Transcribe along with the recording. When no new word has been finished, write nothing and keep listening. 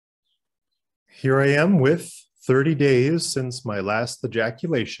Here I am with 30 days since my last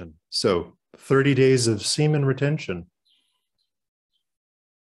ejaculation. So 30 days of semen retention.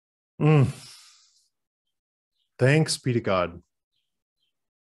 Thanks be to God.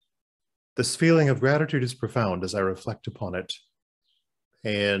 This feeling of gratitude is profound as I reflect upon it.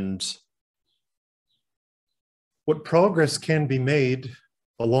 And what progress can be made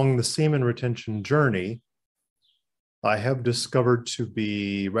along the semen retention journey, I have discovered to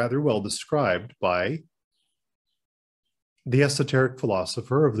be rather well described by the esoteric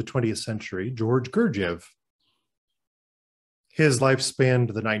philosopher of the 20th century, George Gurdjieff. His life spanned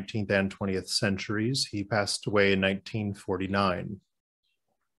the 19th and 20th centuries. He passed away in 1949.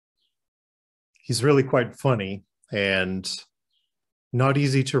 He's really quite funny and not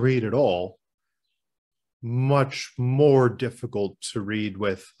easy to read at all. Much more difficult to read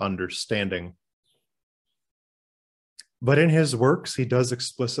with understanding. But in his works, he does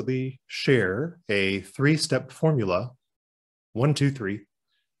explicitly share a 3-step formula, 1, 2, 3,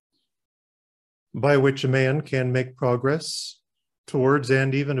 by which a man can make progress towards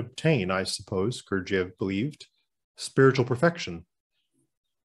and even obtain, I suppose, Gurdjieff believed, spiritual perfection.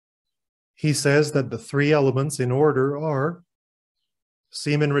 He says that the 3 elements in order are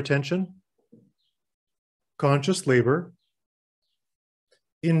semen retention, conscious labor,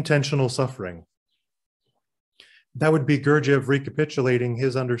 intentional suffering. That would be Gurdjieff recapitulating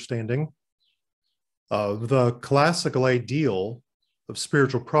his understanding of the classical ideal of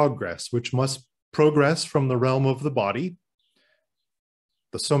spiritual progress, which must progress from the realm of the body,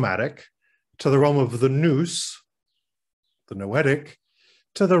 the somatic, to the realm of the nous, the noetic,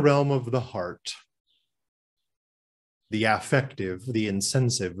 to the realm of the heart, the affective, the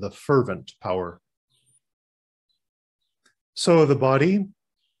insensitive, the fervent power. So the body,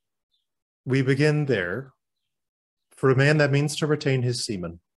 we begin there. For a man, that means to retain his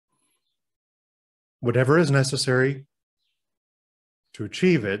semen. Whatever is necessary to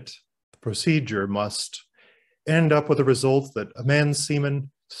achieve it, the procedure must end up with the result that a man's semen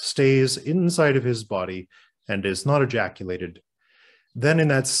stays inside of his body and is not ejaculated. Then in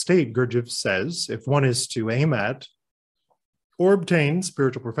that state, Gurdjieff says, if one is to aim at or obtain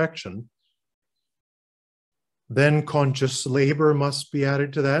spiritual perfection, then conscious labor must be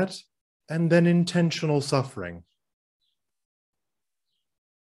added to that, and then intentional suffering.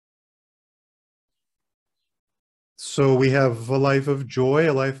 So we have a life of joy,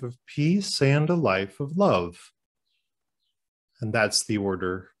 a life of peace, and a life of love. And that's the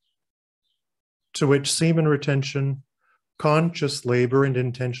order to which semen retention, conscious labor, and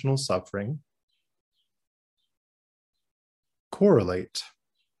intentional suffering correlate.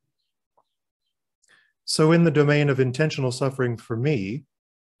 So in the domain of intentional suffering for me,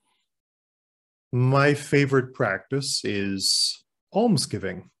 my favorite practice is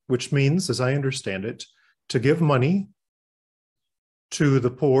almsgiving, which means, as I understand it, to give money to the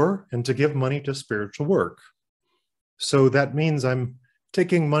poor and to give money to spiritual work. So that means I'm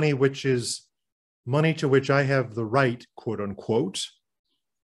taking money which is money to which I have the right, quote unquote,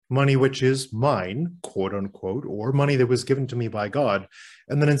 money which is mine, quote unquote, or money that was given to me by God.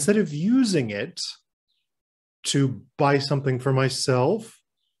 And then instead of using it to buy something for myself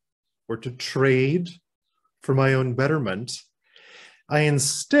or to trade for my own betterment, I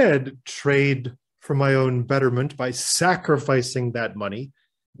instead trade for my own betterment by sacrificing that money,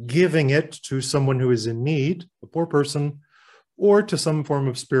 giving it to someone who is in need, a poor person, or to some form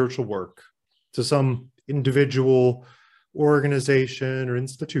of spiritual work, to some individual organization or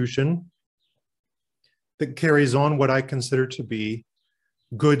institution that carries on what I consider to be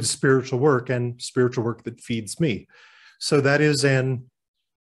good spiritual work and spiritual work that feeds me. So that is an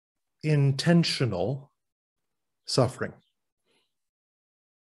intentional suffering.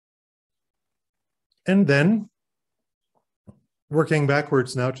 And then, working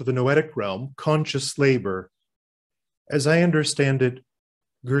backwards now to the noetic realm, conscious labor. As I understand it,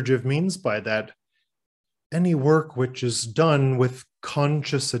 Gurdjieff means by that any work which is done with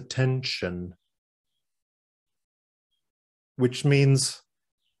conscious attention, which means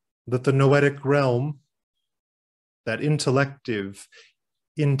that the noetic realm, that intellective,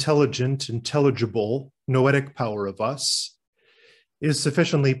 intelligent, intelligible, noetic power of us, is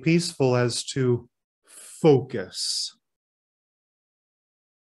sufficiently peaceful as to focus,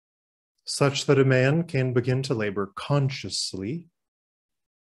 such that a man can begin to labor consciously.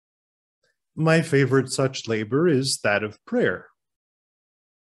 My favorite such labor is that of prayer,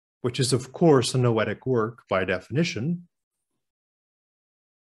 which is, of course, a noetic work by definition,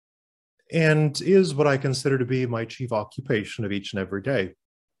 and is what I consider to be my chief occupation of each and every day.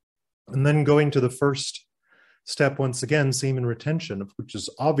 And then going to the first step, once again, semen retention, which is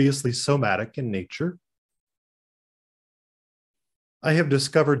obviously somatic in nature. I have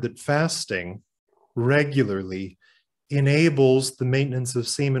discovered that fasting regularly enables the maintenance of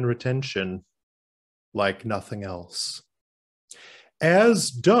semen retention like nothing else, as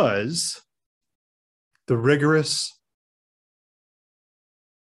does the rigorous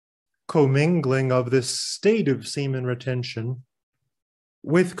commingling of this state of semen retention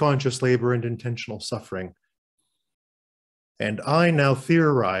with conscious labor and intentional suffering. And I now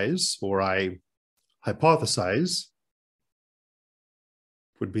theorize, or I hypothesize,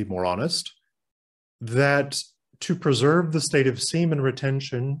 would be more honest, that to preserve the state of semen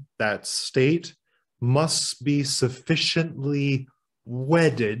retention, that state must be sufficiently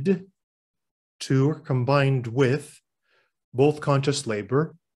wedded to or combined with both conscious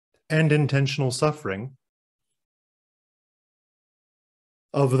labor and intentional suffering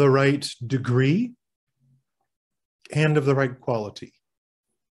of the right degree and of the right quality.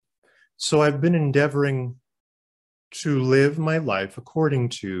 So I've been endeavoring to live my life according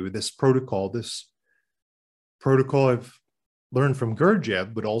to this protocol I've learned from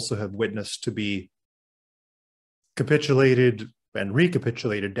Gurdjieff, but also have witnessed to be capitulated and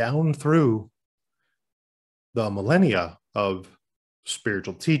recapitulated down through the millennia of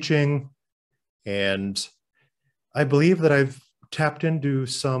spiritual teaching. And I believe that I've tapped into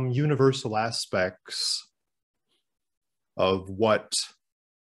some universal aspects of what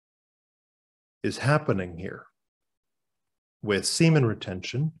is happening here with semen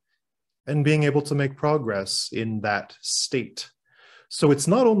retention and being able to make progress in that state. So it's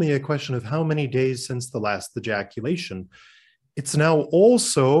not only a question of how many days since the last ejaculation, it's now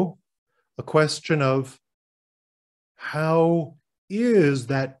also a question of how is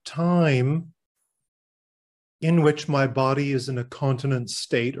that time in which my body is in a continent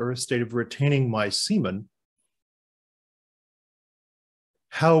state or a state of retaining my semen,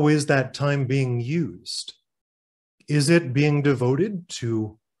 how is that time being used? Is it being devoted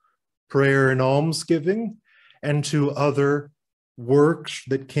to prayer and almsgiving and to other works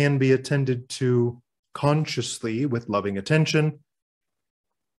that can be attended to consciously with loving attention,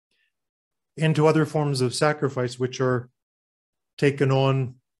 and to other forms of sacrifice which are taken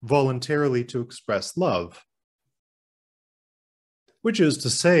on voluntarily to express love? Which is to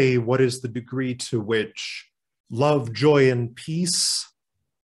say, what is the degree to which love, joy, and peace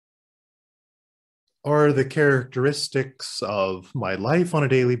are the characteristics of my life on a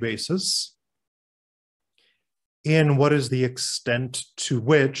daily basis, and what is the extent to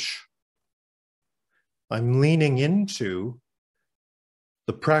which I'm leaning into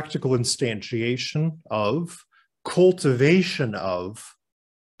the practical instantiation of, cultivation of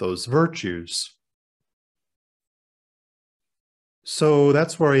those virtues. So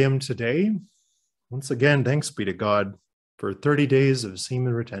that's where I am today. Once again, thanks be to God for 30 days of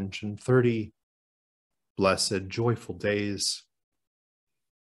semen retention, 30 blessed, joyful days,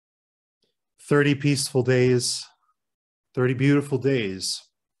 30 peaceful days, 30 beautiful days.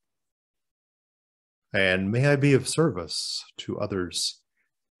 And may I be of service to others.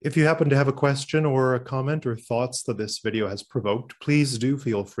 If you happen to have a question or a comment or thoughts that this video has provoked, please do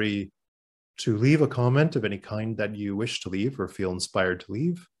feel free to leave a comment of any kind that you wish to leave or feel inspired to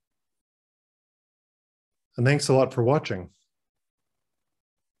leave. And thanks a lot for watching.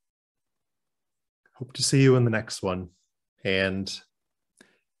 Hope to see you in the next one. And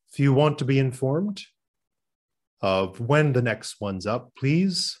if you want to be informed of when the next one's up,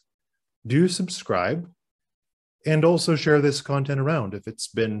 please do subscribe and also share this content around if it's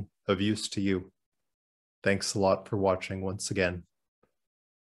been of use to you. Thanks a lot for watching once again.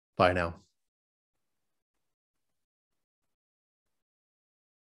 Bye now.